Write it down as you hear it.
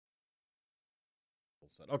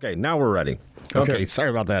Okay, now we're ready. Okay, sorry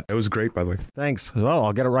about that. It was great, by the way. Thanks. Well,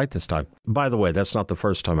 I'll get it right this time. By the way, that's not the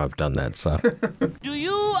first time I've done that, so. Do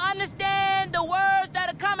you understand the words that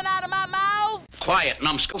are coming out of my mouth? Quiet,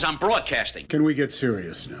 numbskulls, I'm broadcasting. Can we get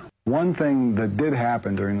serious now? One thing that did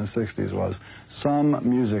happen during the 60s was some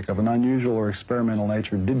music of an unusual or experimental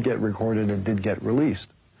nature did get recorded and did get released.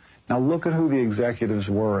 Now look at who the executives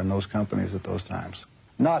were in those companies at those times.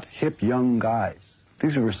 Not hip young guys.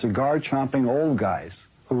 These were cigar-chomping old guys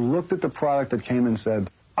who looked at the product that came and said,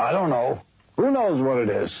 I don't know. Who knows what it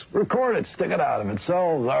is? Record it, stick it out. If it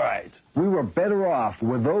sells, all right. We were better off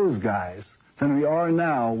with those guys than we are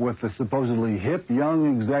now with the supposedly hip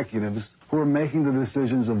young executives who are making the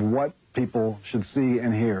decisions of what people should see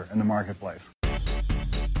and hear in the marketplace.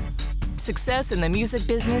 Success in the music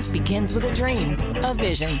business begins with a dream, a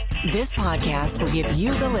vision. This podcast will give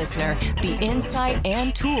you, the listener, the insight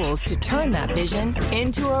and tools to turn that vision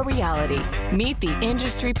into a reality. Meet the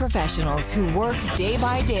industry professionals who work day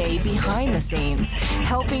by day behind the scenes,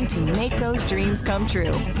 helping to make those dreams come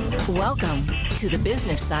true. Welcome to the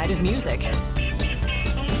business side of music.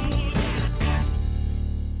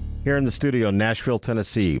 Here in the studio in Nashville,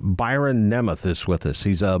 Tennessee, Byron Nemeth is with us.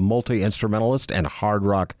 He's a multi-instrumentalist and hard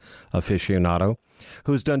rock aficionado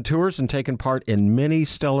who's done tours and taken part in many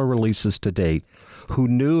stellar releases to date, who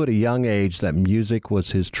knew at a young age that music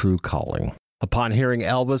was his true calling. Upon hearing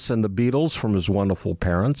Elvis and the Beatles from his wonderful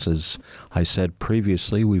parents, as I said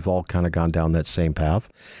previously, we've all kind of gone down that same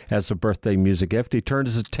path. As a birthday music gift, he turned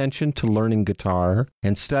his attention to learning guitar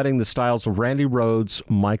and studying the styles of Randy Rhoads,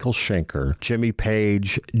 Michael Schenker, Jimmy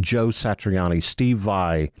Page, Joe Satriani, Steve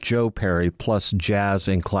Vai, Joe Perry, plus jazz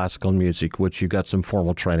and classical music, which you got some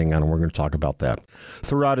formal training on, and we're going to talk about that.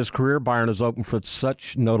 Throughout his career, Byron has opened for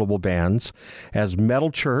such notable bands as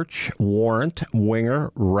Metal Church, Warrant,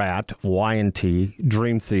 Winger, RATT, Y&amp,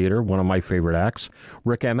 Dream Theater, one of my favorite acts,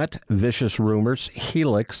 Rick Emmett, Vicious Rumors,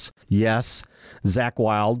 Helix, Yes, Zack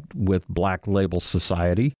Wylde with Black Label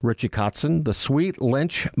Society, Richie Kotzen, the Sweet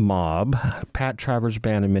Lynch Mob, Travers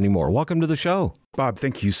Band, and many more. Welcome to the show. Bob,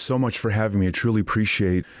 thank you so much for having me. I truly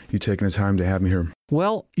appreciate you taking the time to have me here.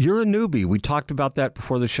 Well, you're a newbie. We talked about that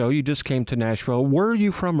before the show. You just came to Nashville. Where are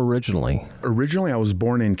you from originally? Originally, I was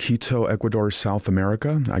born in Quito, Ecuador, South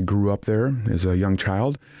America. I grew up there as a young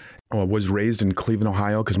child. I was raised in Cleveland,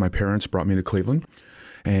 Ohio, because my parents brought me to Cleveland,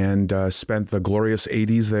 and spent the glorious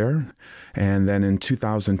 80s there. And then in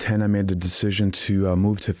 2010, I made the decision to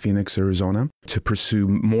move to Phoenix, Arizona, to pursue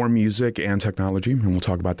more music and technology, and we'll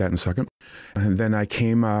talk about that in a second. And then I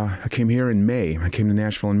came here in May. I came to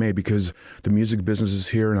Nashville in May because the music business is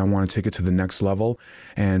here, and I want to take it to the next level.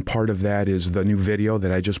 And part of that is the new video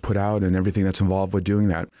that I just put out and everything that's involved with doing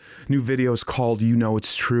that. New video is called You Know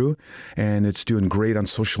It's True, and it's doing great on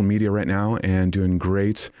social media right now and doing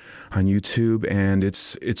great on YouTube. And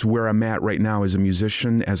it's where I'm at right now as a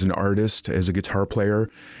musician, as an artist, as a guitar player,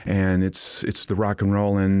 and it's the rock and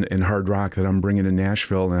roll and hard rock that I'm bringing to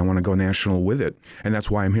Nashville, and I want to go national with it, and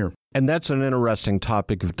that's why I'm here. And that's an interesting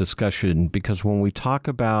topic of discussion, because when we talk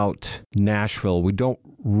about Nashville, we don't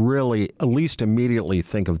really, at least immediately,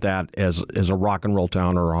 think of that as a rock and roll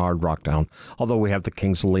town or a hard rock town, although we have the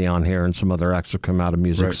Kings of Leon here and some other acts that come out of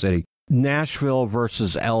Music City. Nashville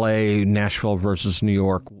versus L.A., Nashville versus New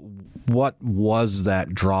York, what was that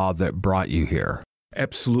draw that brought you here?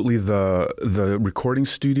 Absolutely. The recording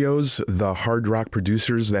studios, the hard rock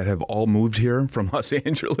producers that have all moved here from Los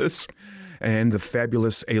Angeles, and the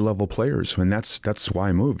fabulous A-level players. And that's why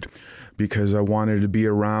I moved, because I wanted to be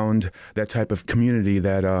around that type of community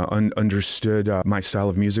that understood my style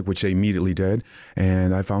of music, which they immediately did.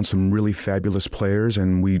 And I found some really fabulous players,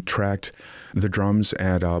 and we tracked the drums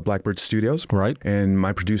at Blackbird Studios. Right. And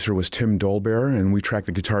my producer was Tim Dolbear, and we tracked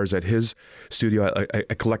the guitars at his studio at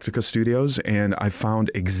Eclectica Studios, and I found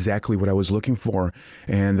exactly what I was looking for.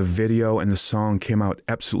 And the video and the song came out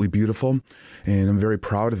absolutely beautiful, and I'm very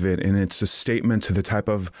proud of it. And it's a statement to the type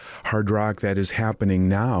of hard rock that is happening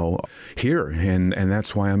now here, and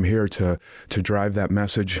that's why I'm here to drive that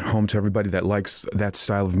message home to everybody that likes that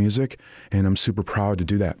style of music, and I'm super proud to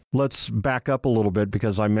do that. Let's back up a little bit,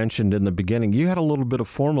 because I mentioned in the beginning you had a little bit of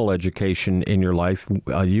formal education in your life.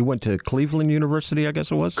 You went to Cleveland University, I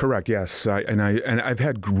guess it was? Correct, yes. I've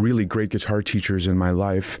had really great guitar teachers in my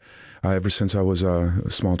life ever since I was a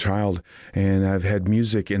small child, and I've had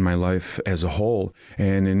music in my life as a whole.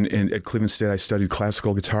 And at Cleveland State, I studied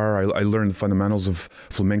classical guitar. I learned the fundamentals of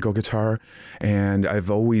flamenco guitar, and I've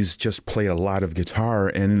always just played a lot of guitar.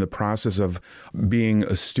 And in the process of being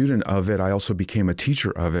a student of it, I also became a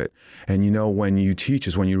teacher of it. And you know, when you teach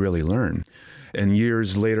is when you really learn. And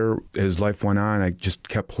years later, as life went on, I just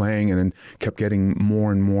kept playing and then kept getting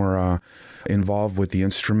more and more involved with the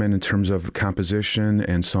instrument in terms of composition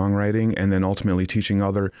and songwriting, and then ultimately teaching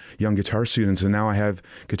other young guitar students. And now I have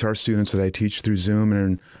guitar students that I teach through Zoom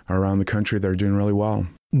and around the country that are doing really well.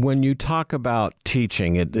 When you talk about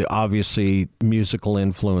teaching, it obviously musical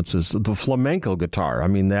influences, the flamenco guitar. I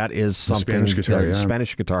mean, that is something. Spanish guitar,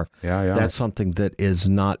 Spanish guitar. Yeah. That's something that is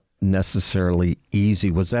not necessarily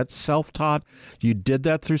easy. Was that self-taught? You did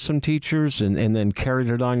that through some teachers and then carried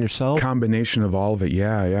it on yourself? Combination of all of it,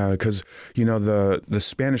 yeah. Because, the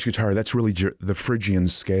Spanish guitar, that's really the Phrygian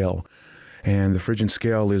scale. And the Phrygian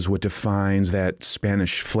scale is what defines that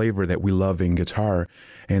Spanish flavor that we love in guitar.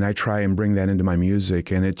 And I try and bring that into my music.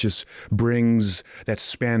 And it just brings that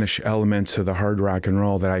Spanish element to the hard rock and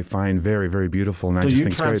roll that I find very, very beautiful. And so I just you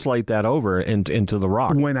think translate that over into the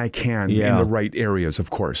rock? When I can, in the right areas, of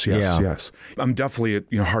course. Yes. I'm definitely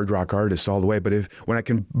a hard rock artist all the way. But when I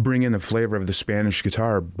can bring in the flavor of the Spanish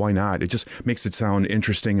guitar, why not? It just makes it sound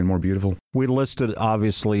interesting and more beautiful. We listed,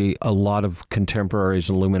 obviously, a lot of contemporaries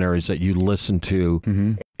and luminaries that you listened to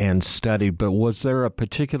and studied, but was there a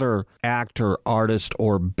particular actor, artist,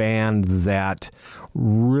 or band that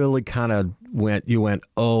really kind of you went,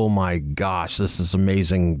 oh my gosh, this is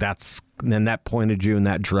amazing, then that pointed you in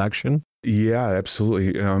that direction? Yeah,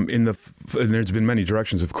 absolutely. And there's been many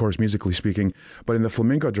directions, of course, musically speaking, but in the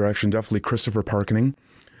flamenco direction, definitely Christopher Parkening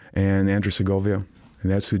and Andrew Segovia. And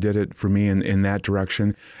that's who did it for me in that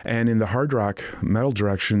direction. And in the hard rock metal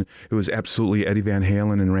direction, it was absolutely Eddie Van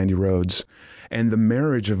Halen and Randy Rhoads. And the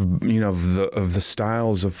marriage of the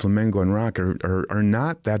styles of flamenco and rock are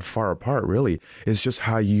not that far apart, really. It's just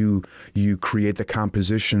how you create the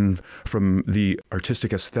composition from the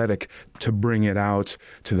artistic aesthetic to bring it out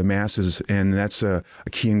to the masses. And that's a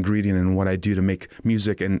key ingredient in what I do to make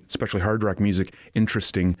music, and especially hard rock music,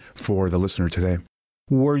 interesting for the listener today.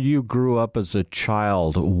 Where you grew up as a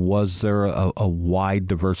child, was there a wide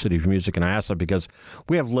diversity of music? And I ask that because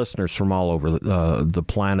we have listeners from all over the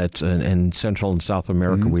planet, and in Central and South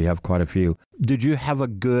America, we have quite a few. Did you have a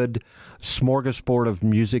good smorgasbord of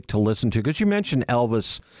music to listen to? Because you mentioned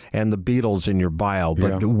Elvis and the Beatles in your bio,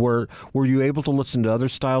 but were you able to listen to other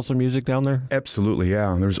styles of music down there? Absolutely,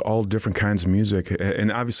 yeah. There's all different kinds of music.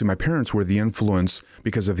 And obviously my parents were the influence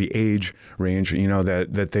because of the age range,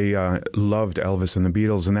 that they loved Elvis and the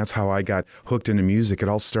Beatles, and that's how I got hooked into music. It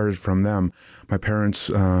all started from them. My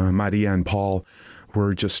parents, Maria and Paul,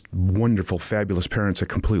 were just wonderful, fabulous parents that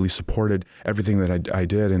completely supported everything that I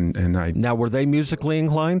did. And I. Now, were they musically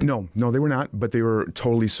inclined? No, they were not, but they were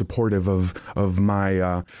totally supportive of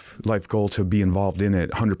my life goal to be involved in it,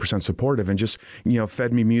 100% supportive, and just,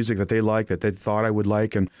 fed me music that they liked, that they thought I would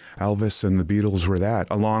like, and Elvis and the Beatles were that,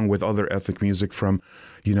 along with other ethnic music from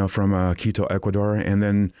Quito, Ecuador, and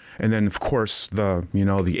then of course the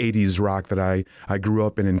 80s rock that I grew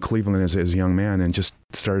up in Cleveland as a young man, and just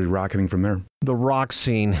started rocketing from there. The rock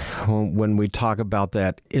scene, when we talk about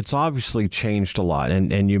that, it's obviously changed a lot.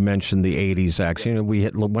 And you mentioned the 80s acts. We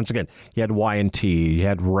had, once again, you had Y&T, you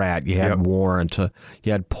had RATT, you had Warrant,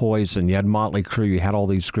 you had Poison, you had Motley Crue, you had all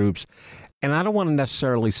these groups. And I don't want to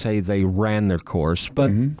necessarily say they ran their course,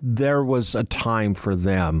 but there was a time for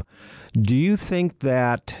them. Do you think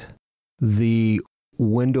that the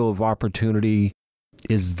window of opportunity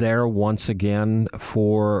is there once again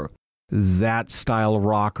for that style of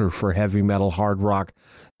rock, or for heavy metal, hard rock?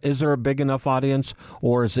 Is there a big enough audience,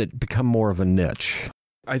 or has it become more of a niche?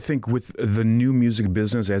 I think with the new music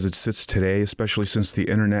business as it sits today, especially since the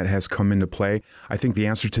internet has come into play, I think the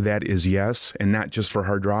answer to that is yes, and not just for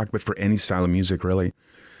hard rock, but for any style of music, really.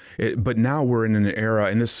 But now we're in an era,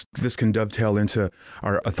 and this can dovetail into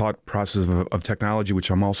a thought process of technology,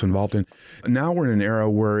 which I'm also involved in. Now we're in an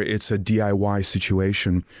era where it's a DIY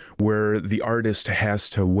situation, where the artist has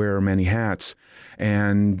to wear many hats,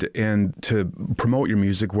 and to promote your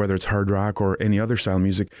music, whether it's hard rock or any other style of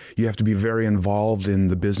music, you have to be very involved in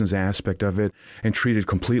the business aspect of it, and treat it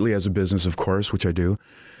completely as a business, of course, which I do,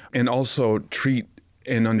 and also treat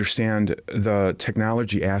and understand the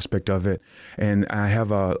technology aspect of it. And I have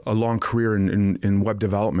a long career in web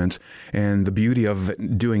development, and the beauty of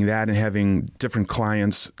doing that and having different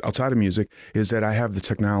clients outside of music is that I have the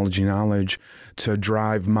technology knowledge to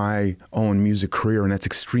drive my own music career, and that's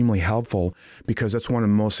extremely helpful, because that's one of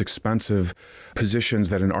the most expensive positions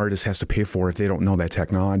that an artist has to pay for if they don't know that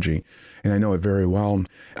technology, and I know it very well.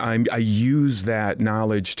 I use that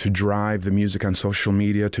knowledge to drive the music on social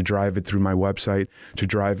media, to drive it through my website, to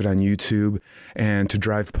drive it on YouTube, and to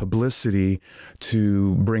drive publicity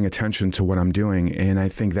to bring attention to what I'm doing. And I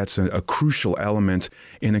think that's a crucial element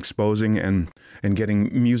in exposing and getting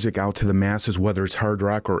music out to the masses, whether it's hard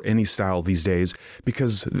rock or any style these days,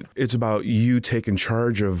 because it's about you taking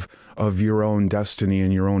charge of your own destiny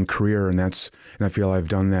and your own career. And I feel I've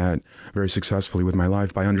done that very successfully with my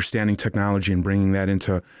life by understanding technology and bringing that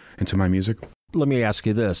into my music. Let me ask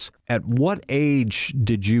you this. At what age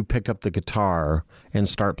did you pick up the guitar and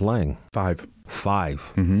start playing? 5.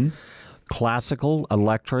 Mm-hmm. Classical,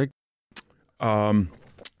 electric? I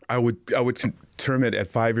would term it at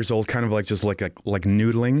 5 years old, kind of like just like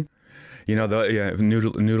noodling.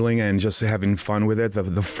 Noodling and just having fun with it.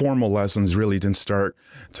 The formal lessons really didn't start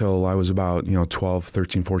till I was about 12,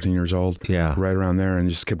 13, 14 years old. Yeah. Right around there, and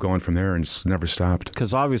just kept going from there and just never stopped.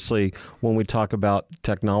 Because obviously when we talk about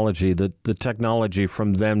technology, the technology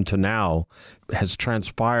from then to now has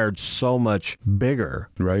transpired so much bigger.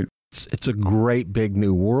 Right. It's a great big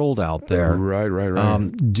new world out there. Right.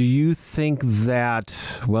 Do you think that,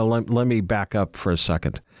 well, let me back up for a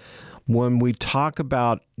second. When we talk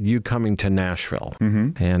about you coming to Nashville,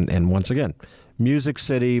 and once again, Music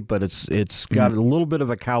City, but it's got a little bit of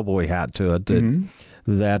a cowboy hat to it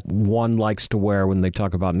that one likes to wear when they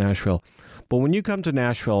talk about Nashville. But when you come to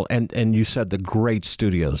Nashville, and you said the great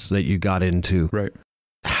studios that you got into, right?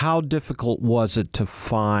 How difficult was it to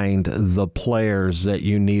find the players that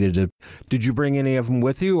you needed? Did you bring any of them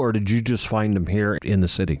with you, or did you just find them here in the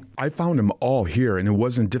city? I found them all here, and it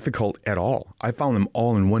wasn't difficult at all. I found them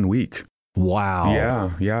all in 1 week. Wow.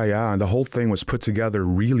 Yeah. And the whole thing was put together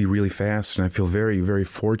really, really fast, and I feel very, very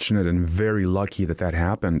fortunate and very lucky that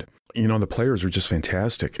happened. The players were just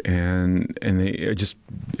fantastic, and it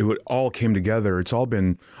all came together. It's all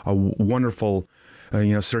been a wonderful,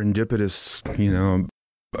 serendipitous,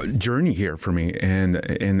 journey here for me, and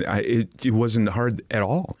it wasn't hard at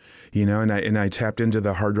all, and I tapped into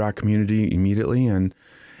the hard rock community immediately, and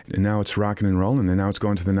now it's rocking and rolling, and now it's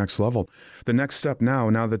going to the next level. The next step now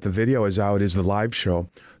that the video is out, is the live show.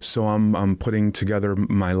 So I'm putting together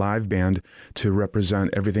my live band to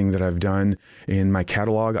represent everything that I've done in my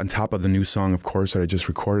catalog, on top of the new song, of course, that I just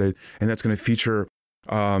recorded, and that's going to feature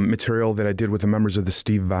material that I did with the members of the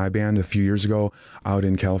Steve Vai Band a few years ago out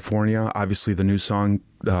in California. Obviously, the new song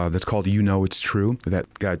that's called You Know It's True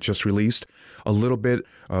that got just released. A little bit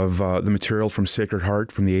of the material from Sacred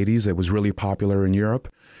Heart from the 80s that was really popular in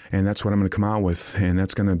Europe. And that's what I'm going to come out with. And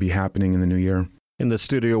that's going to be happening in the new year. In the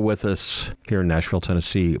studio with us here in Nashville,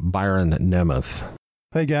 Tennessee, Byron Nemeth.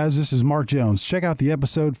 Hey guys, this is Mark Jones. Check out the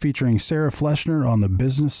episode featuring Sarah Fleshner on the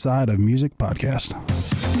Business Side of Music podcast.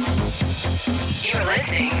 You're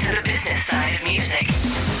listening to the Business Side of Music.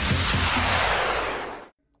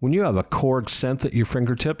 When you have a Korg synth at your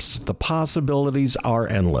fingertips, the possibilities are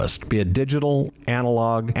endless. Be it digital,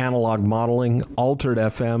 analog modeling, altered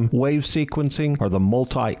FM, wave sequencing, or the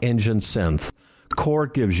multi-engine synth,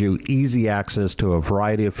 Korg gives you easy access to a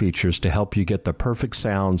variety of features to help you get the perfect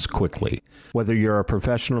sounds quickly. Whether you're a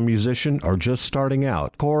professional musician or just starting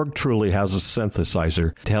out, Korg truly has a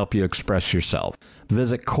synthesizer to help you express yourself.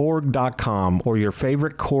 Visit Korg.com or your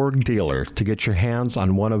favorite Korg dealer to get your hands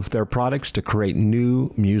on one of their products to create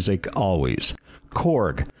new music always.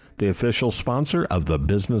 Korg, the official sponsor of the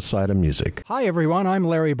Business Side of Music. Hi everyone, I'm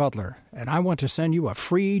Larry Butler, and I want to send you a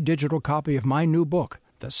free digital copy of my new book,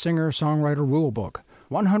 The Singer-Songwriter Rulebook,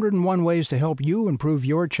 101 Ways to Help You Improve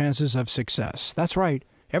Your Chances of Success. That's right,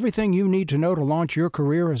 everything you need to know to launch your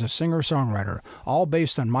career as a singer-songwriter, all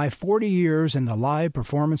based on my 40 years in the live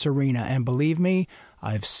performance arena, and believe me,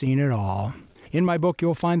 I've seen it all. In my book,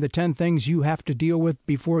 you'll find the 10 things you have to deal with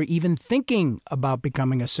before even thinking about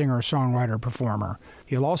becoming a singer-songwriter performer.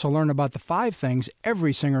 You'll also learn about the 5 things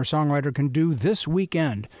every singer-songwriter can do this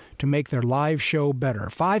weekend to make their live show better.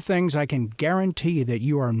 5 things I can guarantee that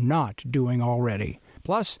you are not doing already.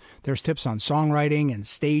 Plus, there's tips on songwriting and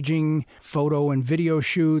staging, photo and video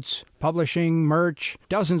shoots, publishing, merch,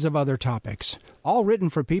 dozens of other topics. All written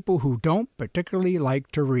for people who don't particularly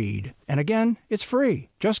like to read. And again, it's free.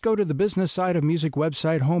 Just go to the Business Side of Music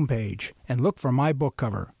website homepage and look for my book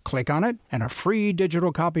cover. Click on it, and a free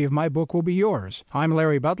digital copy of my book will be yours. I'm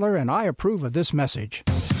Larry Butler, and I approve of this message.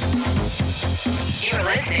 You're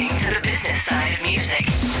listening to the Business Side of Music.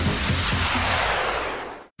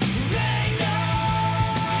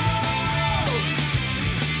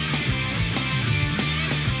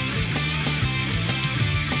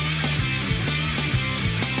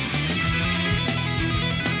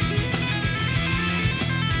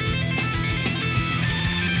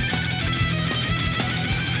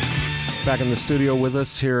 Back in the studio with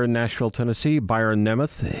us here in Nashville, Tennessee, Byron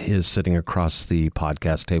Nemeth is sitting across the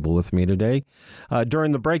podcast table with me today.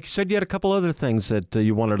 During the break, you said you had a couple other things that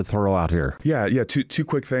you wanted to throw out here. Yeah. Two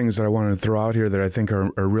quick things that I wanted to throw out here that I think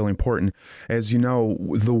are really important. As you know,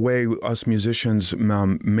 the way us musicians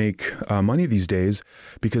make money these days,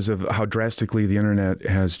 because of how drastically the internet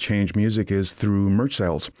has changed music, is through merch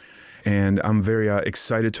sales. And I'm very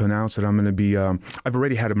excited to announce that I'm going to be, I've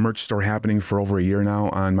already had a merch store happening for over a year now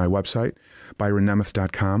on my website,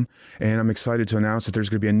 byronnemeth.com. And I'm excited to announce that there's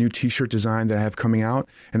going to be a new t-shirt design that I have coming out.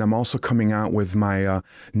 And I'm also coming out with my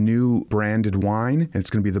new branded wine. It's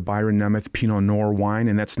going to be the Byron Nemeth Pinot Noir wine.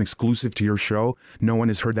 And that's an exclusive to your show. No one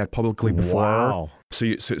has heard that publicly before. Wow.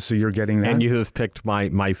 So you're getting that? And you have picked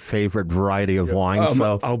my favorite variety of wine.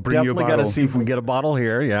 So I'll bring you a bottle. Definitely got to see if we can get a bottle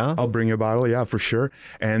here, yeah. I'll bring you a bottle, yeah, for sure.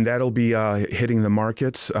 And that'll be hitting the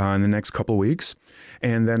markets in the next couple of weeks.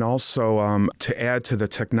 And then also to add to the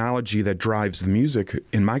technology that drives the music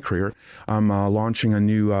in my career, I'm launching a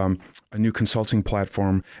new consulting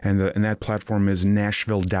platform, and that platform is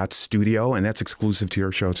Nashville.studio, and that's exclusive to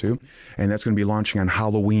your show too. And that's going to be launching on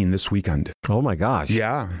Halloween this weekend. Oh my gosh.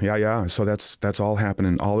 Yeah. So that's all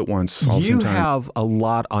happening all at once. You have a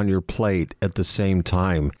lot on your plate at the same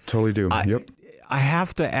time. Totally do. Yep. I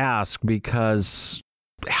have to ask, because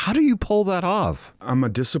how do you pull that off? I'm a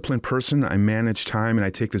disciplined person. I manage time, and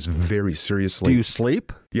I take this very seriously. Do you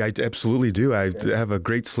sleep? Yeah, I absolutely do. I have a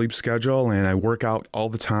great sleep schedule, and I work out all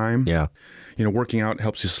the time. Yeah. You know, working out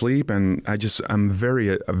helps you sleep, and I'm a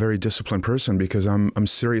very disciplined person because I'm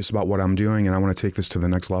serious about what I'm doing, and I want to take this to the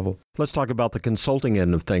next level. Let's talk about the consulting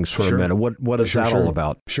end of things for Sure. a minute. What is that all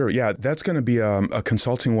about? Sure. Yeah, that's going to be a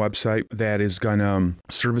consulting website that is going to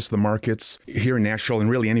service the markets here in Nashville and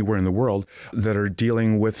really anywhere in the world that are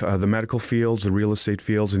dealing with the medical fields, the real estate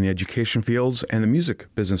fields, and the education fields, and the music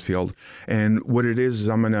business field. And what it is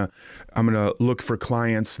I'm gonna look for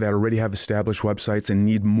clients that already have established websites and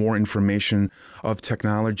need more information of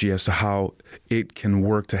technology as to how it can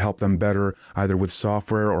work to help them better, either with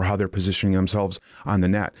software or how they're positioning themselves on the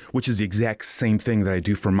net, which is the exact same thing that I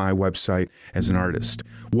do for my website as an artist.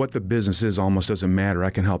 What the business is almost doesn't matter.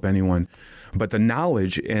 I can help anyone. But the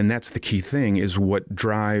knowledge, and that's the key thing, is what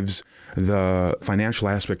drives the financial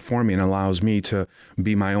aspect for me and allows me to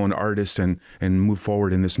be my own artist and move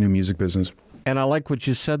forward in this new music business. And I like what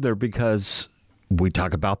you said there, because we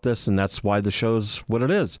talk about this, and that's why the show's what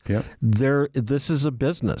it is. Yep. This is a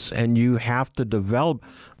business, and you have to develop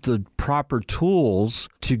the proper tools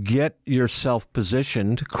to get yourself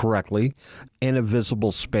positioned correctly in a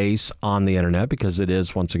visible space on the internet, because it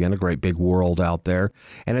is, once again, a great big world out there.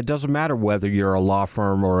 And it doesn't matter whether you're a law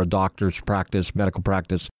firm or a doctor's practice, medical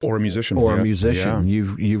practice, or a musician. Or a musician.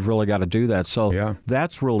 Yeah. You've really got to do that. So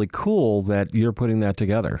that's really cool that you're putting that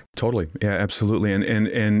together. Totally. Yeah, absolutely.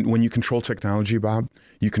 And when you control technology, Bob,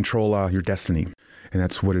 you control your destiny. And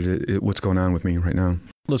that's what's going on with me right now.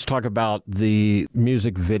 Let's talk about the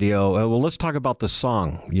music video. Well, let's talk about the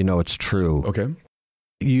song, You Know It's True. Okay.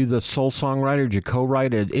 You the sole songwriter? Did you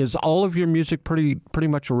co-write it? Is all of your music pretty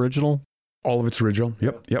much original? All of it's original.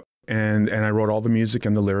 Yep. And I wrote all the music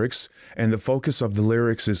and the lyrics. And the focus of the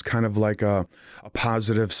lyrics is kind of like a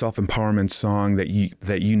positive self-empowerment song that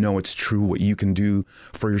you know it's true, what you can do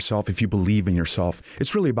for yourself if you believe in yourself.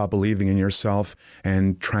 It's really about believing in yourself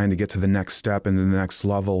and trying to get to the next step and the next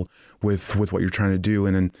level with what you're trying to do.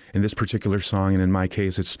 And in this particular song, and in my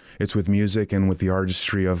case, it's with music and with the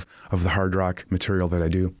artistry of the hard rock material that I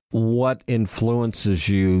do. What influences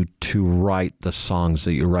you to write the songs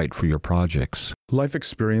that you write for your projects? Life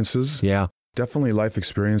experiences. Yeah. Definitely life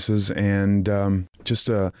experiences, and just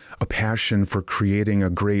a passion for creating a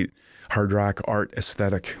great hard rock art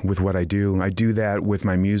aesthetic with what I do. I do that with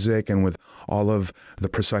my music and with all of the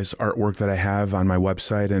precise artwork that I have on my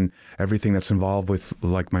website and everything that's involved with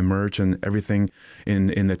like my merch and everything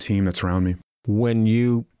in the team that's around me. When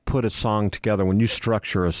you put a song together, when you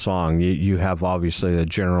structure a song, you have obviously a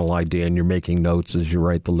general idea and you're making notes as you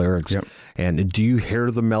write the lyrics. Yep. And do you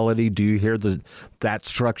hear the melody? Do you hear that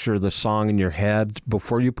structure of the song in your head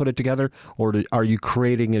before you put it together? Or are you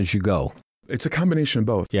creating as you go? It's a combination of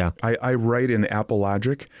both. Yeah. I write in Apple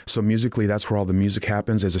Logic, so musically that's where all the music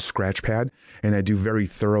happens as a scratch pad, and I do very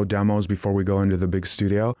thorough demos before we go into the big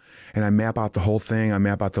studio, and I map out the whole thing. I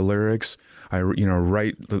map out the lyrics. I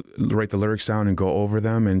write the lyrics down and go over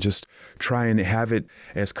them and just try and have it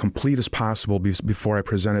as complete as possible before I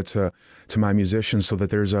present it to my musicians, so that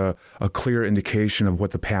there's a clear indication of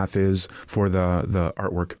what the path is for the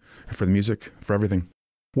artwork, for the music, for everything.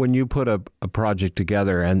 When you put a project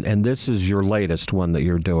together, and this is your latest one that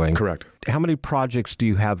you're doing. Correct. How many projects do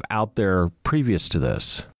you have out there previous to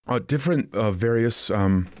this? Different various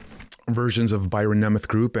versions of Byron Nemeth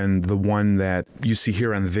Group, and the one that you see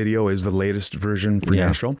here on the video is the latest version for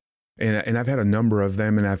Nashville. And I've had a number of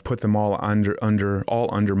them, and I've put them all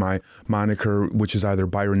under my moniker, which is either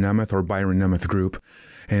Byron Nemeth or Byron Nemeth Group.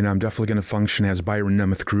 And I'm definitely going to function as Byron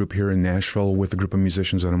Nemeth Group here in Nashville with the group of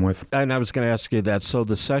musicians that I'm with. And I was going to ask you that. So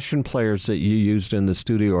the session players that you used in the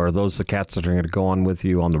studio, are those the cats that are going to go on with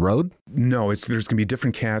you on the road? No, there's going to be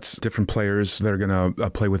different cats, different players that are going to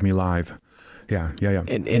play with me live. Yeah.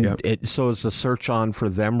 So is the search on for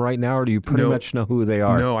them right now, or do you pretty much know who they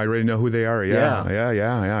are? No, I already know who they are.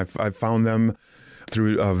 Yeah. I've found them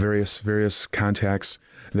through various contacts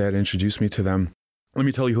that introduced me to them. Let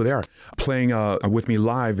me tell you who they are. Playing with me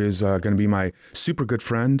live is going to be my super good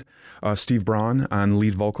friend, Steve Braun, on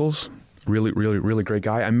lead vocals. Really great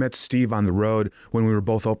guy. I met Steve on the road when we were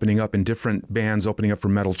both opening up in different bands, opening up for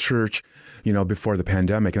Metal Church, before the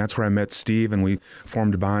pandemic. And that's where I met Steve, and we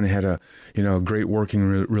formed a bond and had a great working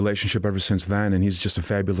relationship ever since then. And he's just a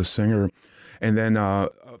fabulous singer. And then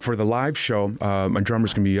for the live show, my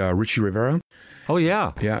drummer's going to be Richie Rivera. Oh,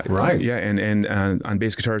 yeah. Yeah. Right. Yeah. And on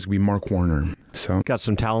bass guitar is going to be Mark Warner. So got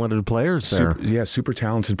some talented players there. Super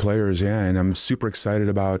talented players. Yeah. And I'm super excited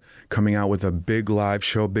about coming out with a big live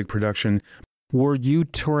show, big production. Were you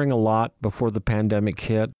touring a lot before the pandemic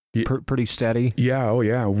hit? Pretty steady? Yeah. Oh,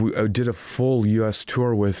 yeah. We did a full U.S.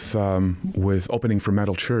 tour with opening for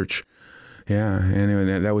Metal Church. Yeah,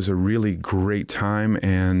 and that was a really great time,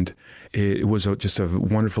 and it was just a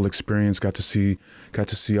wonderful experience. Got to see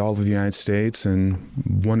all of the United States,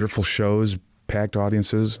 and wonderful shows, packed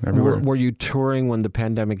audiences everywhere. Were you touring when the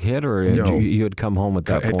pandemic hit, or no, you had come home at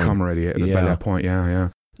that point? I had come already by that point. Yeah.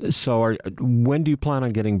 So when do you plan on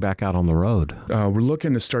getting back out on the road? We're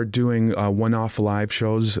looking to start doing one-off live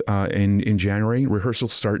shows in January.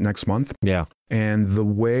 Rehearsals start next month. Yeah. And the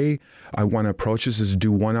way I want to approach this is do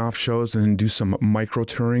one-off shows and then do some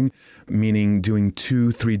micro-touring, meaning doing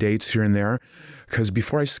 2-3 dates here and there. Because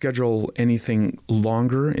before I schedule anything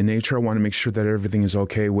longer in nature, I want to make sure that everything is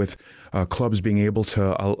okay with clubs being able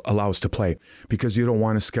to allow us to play. Because you don't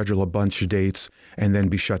want to schedule a bunch of dates and then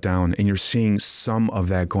be shut down. And you're seeing some of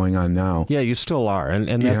that going on now. Yeah, you still are.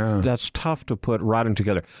 And that's tough to put riding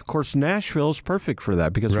together. Of course, Nashville is perfect for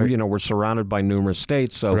that because we're surrounded by numerous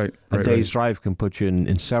states. So a day's drive can put you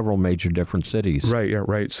in several major different cities.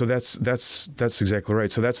 Right. So that's exactly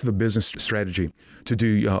right. So that's the business strategy, to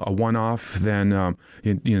do a one-off, then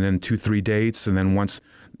then 2-3 dates, and then once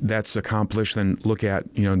that's accomplished, then look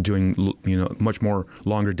at doing much more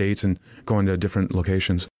longer dates and going to different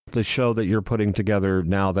locations. The show that you're putting together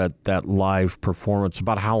now, that live performance,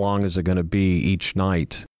 about how long is it going to be each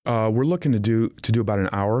night? We're looking to do about an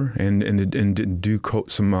hour and do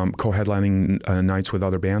some co-headlining nights with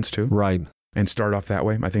other bands too. Right. And start off that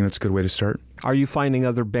way. I think that's a good way to start. Are you finding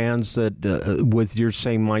other bands that, with your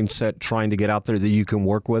same mindset, trying to get out there that you can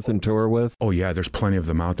work with and tour with? Oh, yeah. There's plenty of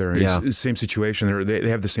them out there. Yeah. It's the same situation. They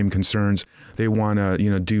have the same concerns. They want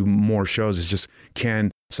to, do more shows. It's just,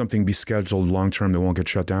 can something be scheduled long-term that won't get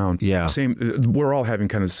shut down? Yeah. We're all having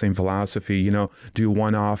kind of the same philosophy, do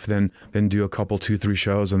one off, then do a couple, 2-3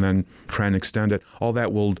 shows, and then try and extend it. All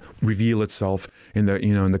that will reveal itself in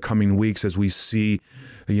the coming weeks as we see,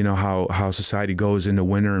 how society goes into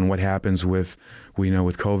winter and what happens with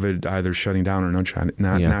COVID either shutting down or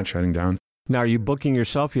not shutting down. Now, are you booking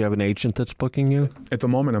yourself? You have an agent that's booking you? At the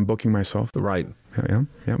moment, I'm booking myself. Right. Yeah.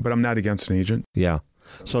 But I'm not against an agent. Yeah.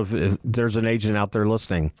 So if there's an agent out there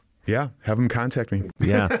listening. Yeah. Have them contact me.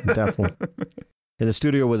 Yeah, definitely. In the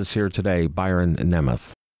studio with us here today, Byron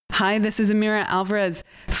Nemeth. Hi, this is Amira Alvarez,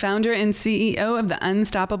 founder and CEO of The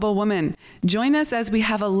Unstoppable Woman. Join us as we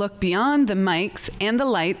have a look beyond the mics and the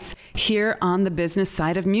lights here on the business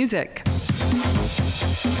side of music.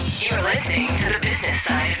 You're listening to the business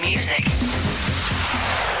side of music.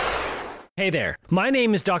 Hey there, my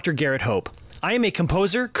name is Dr. Garrett Hope. I am a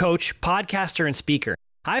composer, coach, podcaster, and speaker.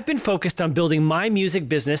 I've been focused on building my music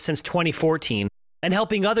business since 2014 and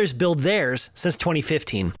helping others build theirs since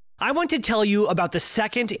 2015. I want to tell you about the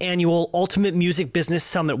second annual Ultimate Music Business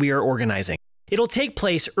Summit we are organizing. It'll take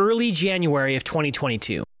place early January of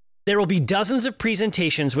 2022. There will be dozens of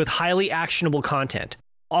presentations with highly actionable content,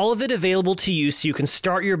 all of it available to you so you can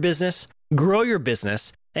start your business, grow your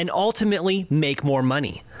business, and ultimately make more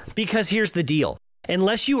money. Because here's the deal.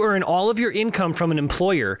 Unless you earn all of your income from an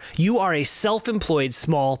employer, you are a self-employed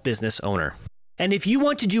small business owner. And if you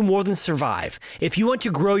want to do more than survive, if you want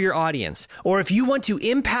to grow your audience, or if you want to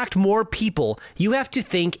impact more people, you have to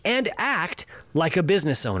think and act like a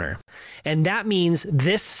business owner. And that means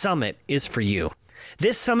this summit is for you.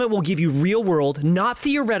 This summit will give you real-world, not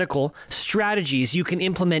theoretical, strategies you can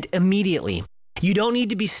implement immediately. You don't need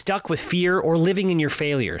to be stuck with fear or living in your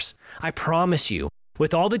failures. I promise you,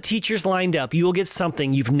 with all the teachers lined up, you will get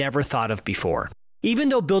something you've never thought of before. Even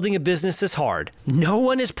though building a business is hard, no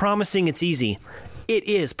one is promising it's easy. It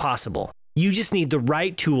is possible. You just need the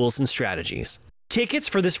right tools and strategies. Tickets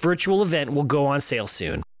for this virtual event will go on sale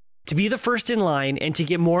soon. To be the first in line and to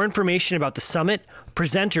get more information about the summit,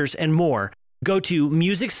 presenters, and more, go to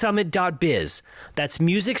musicsummit.biz. That's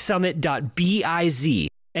musicsummit.biz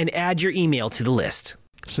and add your email to the list.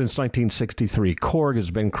 Since 1963, Korg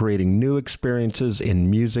has been creating new experiences in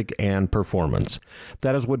music and performance.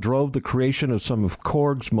 That is what drove the creation of some of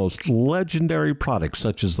Korg's most legendary products,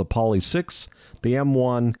 such as the Poly 6, the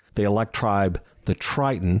M1, the Electribe, the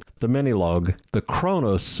Triton, the Minilogue, the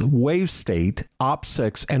Kronos, Wavestate,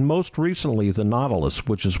 Op6, and most recently the Nautilus,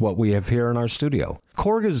 which is what we have here in our studio.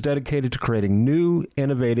 Korg is dedicated to creating new,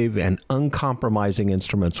 innovative, and uncompromising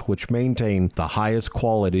instruments which maintain the highest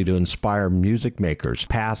quality to inspire music makers,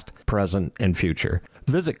 past, present, and future.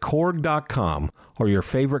 Visit Korg.com or your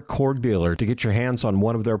favorite Korg dealer to get your hands on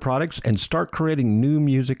one of their products and start creating new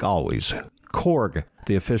music always. Korg,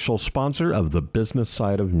 the official sponsor of the business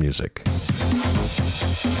side of music.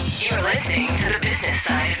 You're listening to the business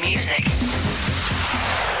side of music.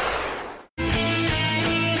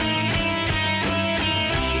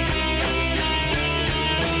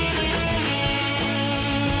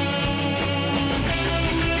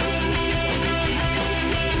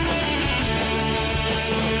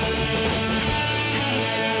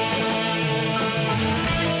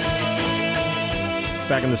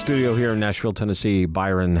 Back in the studio here in Nashville, Tennessee,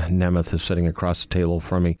 Byron Nemeth is sitting across the table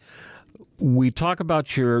from me. We talk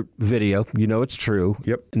about your video. You know it's true.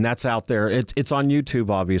 Yep. And that's out there. It's on YouTube,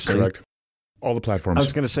 obviously. Correct. All the platforms. I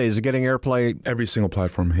was going to say, is it getting airplay? Every single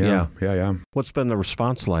platform. Yeah. What's been the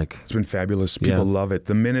response like? It's been fabulous. People love it.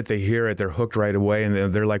 The minute they hear it, they're hooked right away, and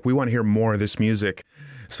they're like, we want to hear more of this music.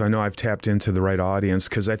 So I know I've tapped into the right audience,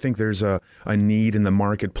 because I think there's a need in the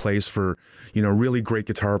marketplace for, really great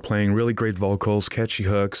guitar playing, really great vocals, catchy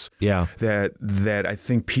hooks. Yeah. That I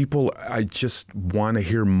think people, I just want to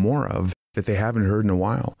hear more of, that they haven't heard in a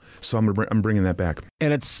while. So I'm bringing that back.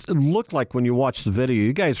 And it looked like when you watched the video,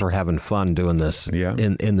 you guys were having fun doing this. Yeah.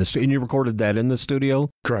 In this, and you recorded that in the studio?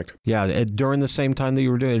 Correct. Yeah. During the same time that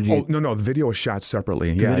you were doing it? No. The video was shot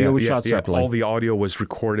separately. The video was shot separately. All the audio was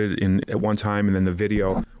recorded at one time, and then the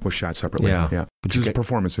video was shot separately. Yeah. But it's a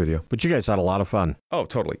performance video. But you guys had a lot of fun. Oh,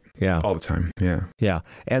 totally. Yeah. All the time. Yeah. Yeah.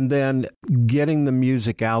 And then getting the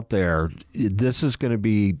music out there, this is going to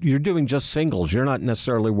be, you're doing just singles. You're not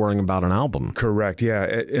necessarily worrying about an album. Correct. Yeah.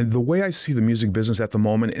 And the way I see the music business at the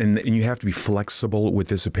moment, and you have to be flexible with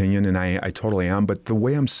this opinion, and I totally am, but the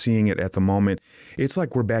way I'm seeing it at the moment, it's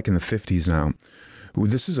like we're back in the 50s now.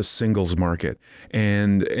 This is a singles market,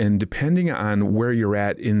 and depending on where you're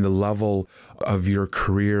at in the level of your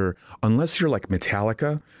career, unless you're like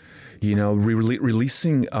Metallica,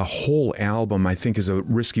 releasing a whole album, I think, is a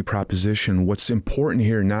risky proposition. What's important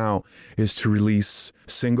here now is to release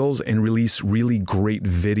singles and release really great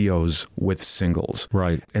videos with singles.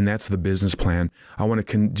 Right. And that's the business plan. I want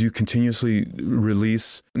to continuously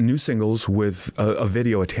release new singles with a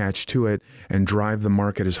video attached to it and drive the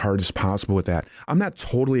market as hard as possible with that. I'm not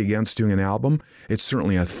totally against doing an album. It's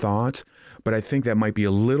certainly a thought, but I think that might be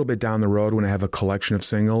a little bit down the road when I have a collection of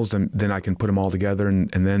singles, and then I can put them all together and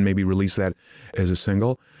then maybe release that as a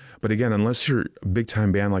single. But again, unless you're a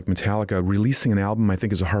big-time band like Metallica, releasing an album, I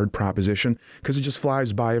think, is a hard proposition, because it just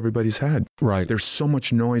flies by everybody's head. Right. There's so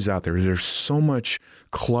much noise out there. There's so much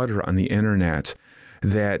clutter on the internet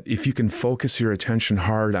that if you can focus your attention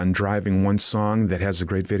hard on driving one song that has a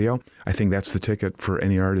great video, I think that's the ticket for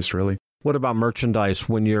any artist, really. What about merchandise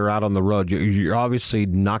when you're out on the road? You're obviously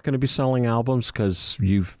not going to be selling albums, because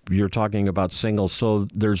you're talking about singles. So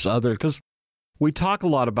there's because we talk a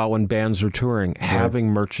lot about when bands are touring, having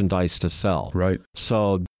merchandise to sell. Right.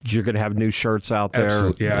 So you're going to have new shirts out there.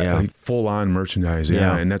 Absolutely. Yeah. Full on merchandise.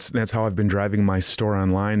 Yeah. And that's how I've been driving my store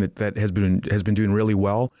online. That has been doing really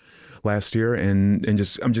well last year. And I'm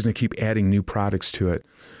just going to keep adding new products to it.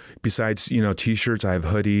 Besides, T-shirts, I have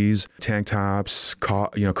hoodies, tank tops,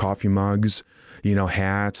 coffee mugs,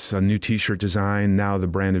 hats, a new T-shirt design, now the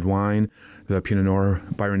branded wine, the Pinot Noir,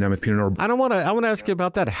 Byron Nemeth Pinot Noir. I want to ask you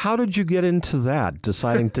about that. How did you get into that,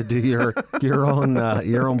 deciding to do your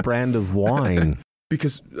own brand of wine?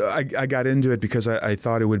 Because I got into it because I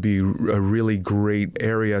thought it would be a really great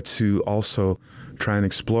area to also try and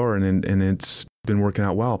explore, and it's been working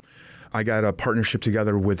out well. I got a partnership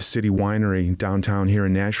together with City Winery downtown here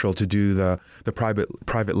in Nashville to do the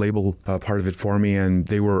private label part of it for me, and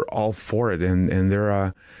they were all for it, and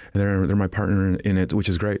they're my partner in it, which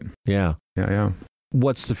is great. Yeah. Yeah.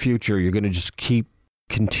 what's the future? You're going to just keep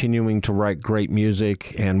continuing to write great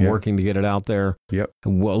music and working to get it out there. Yep.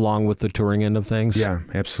 Along with the touring end of things. Yeah,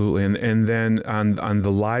 absolutely. And then on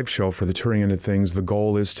the live show for the touring end of things, the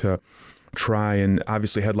goal is to try and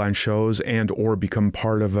obviously headline shows and or become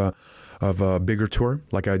part of a bigger tour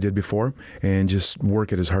like I did before, and just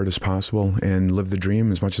work it as hard as possible and live the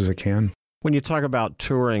dream as much as I can. When you talk about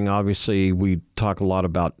touring, obviously we talk a lot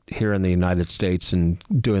about here in the United States and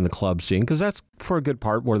doing the club scene, because that's for a good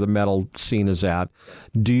part where the metal scene is at.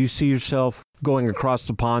 Do you see yourself going across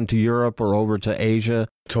the pond to Europe or over to Asia?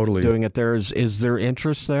 Totally. Doing it there? Is there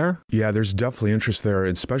interest there? Yeah, there's definitely interest there,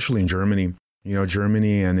 especially in Germany. You know,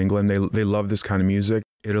 Germany and England, they love this kind of music.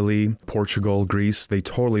 Italy, Portugal, Greece, they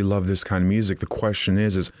totally love this kind of music. The question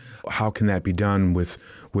is how can that be done with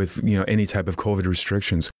any type of COVID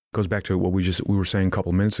restrictions? Goes back to what we were saying a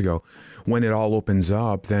couple minutes ago. When it all opens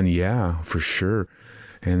up, then yeah, for sure.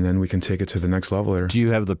 And then we can take it to the next level there. Do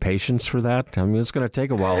you have the patience for that? I mean, it's going to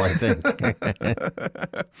take a while, I think.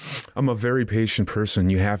 I'm a very patient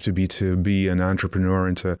person. You have to be an entrepreneur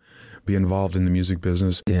and to be involved in the music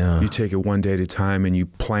business. Yeah. You take it one day at a time and you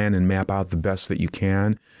plan and map out the best that you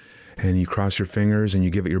can, and you cross your fingers and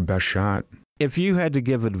you give it your best shot. If you had to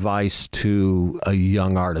give advice to a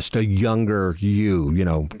young artist, a younger you,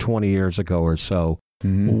 20 years ago or so,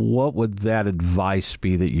 what would that advice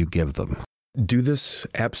be that you give them? Do this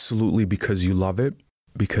absolutely because you love it,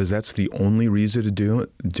 because that's the only reason to do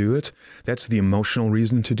it. That's the emotional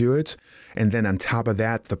reason to do it. And then on top of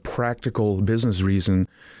that, the practical business reason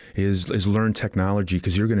is learn technology,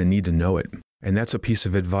 because you're going to need to know it. And that's a piece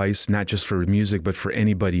of advice, not just for music, but for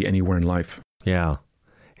anybody, anywhere in life. Yeah,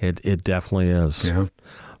 it definitely is. Yeah.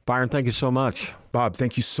 Byron, thank you so much. Bob,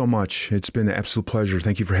 thank you so much. It's been an absolute pleasure.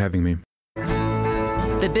 Thank you for having me.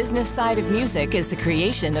 The Business Side of Music is the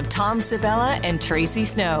creation of Tom Sabella and Tracy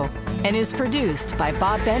Snow and is produced by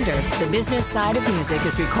Bob Bender. The Business Side of Music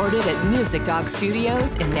is recorded at Music Dog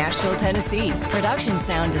Studios in Nashville, Tennessee. Production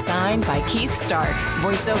sound design by Keith Stark.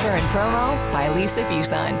 Voiceover and promo by Lisa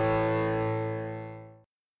Busan.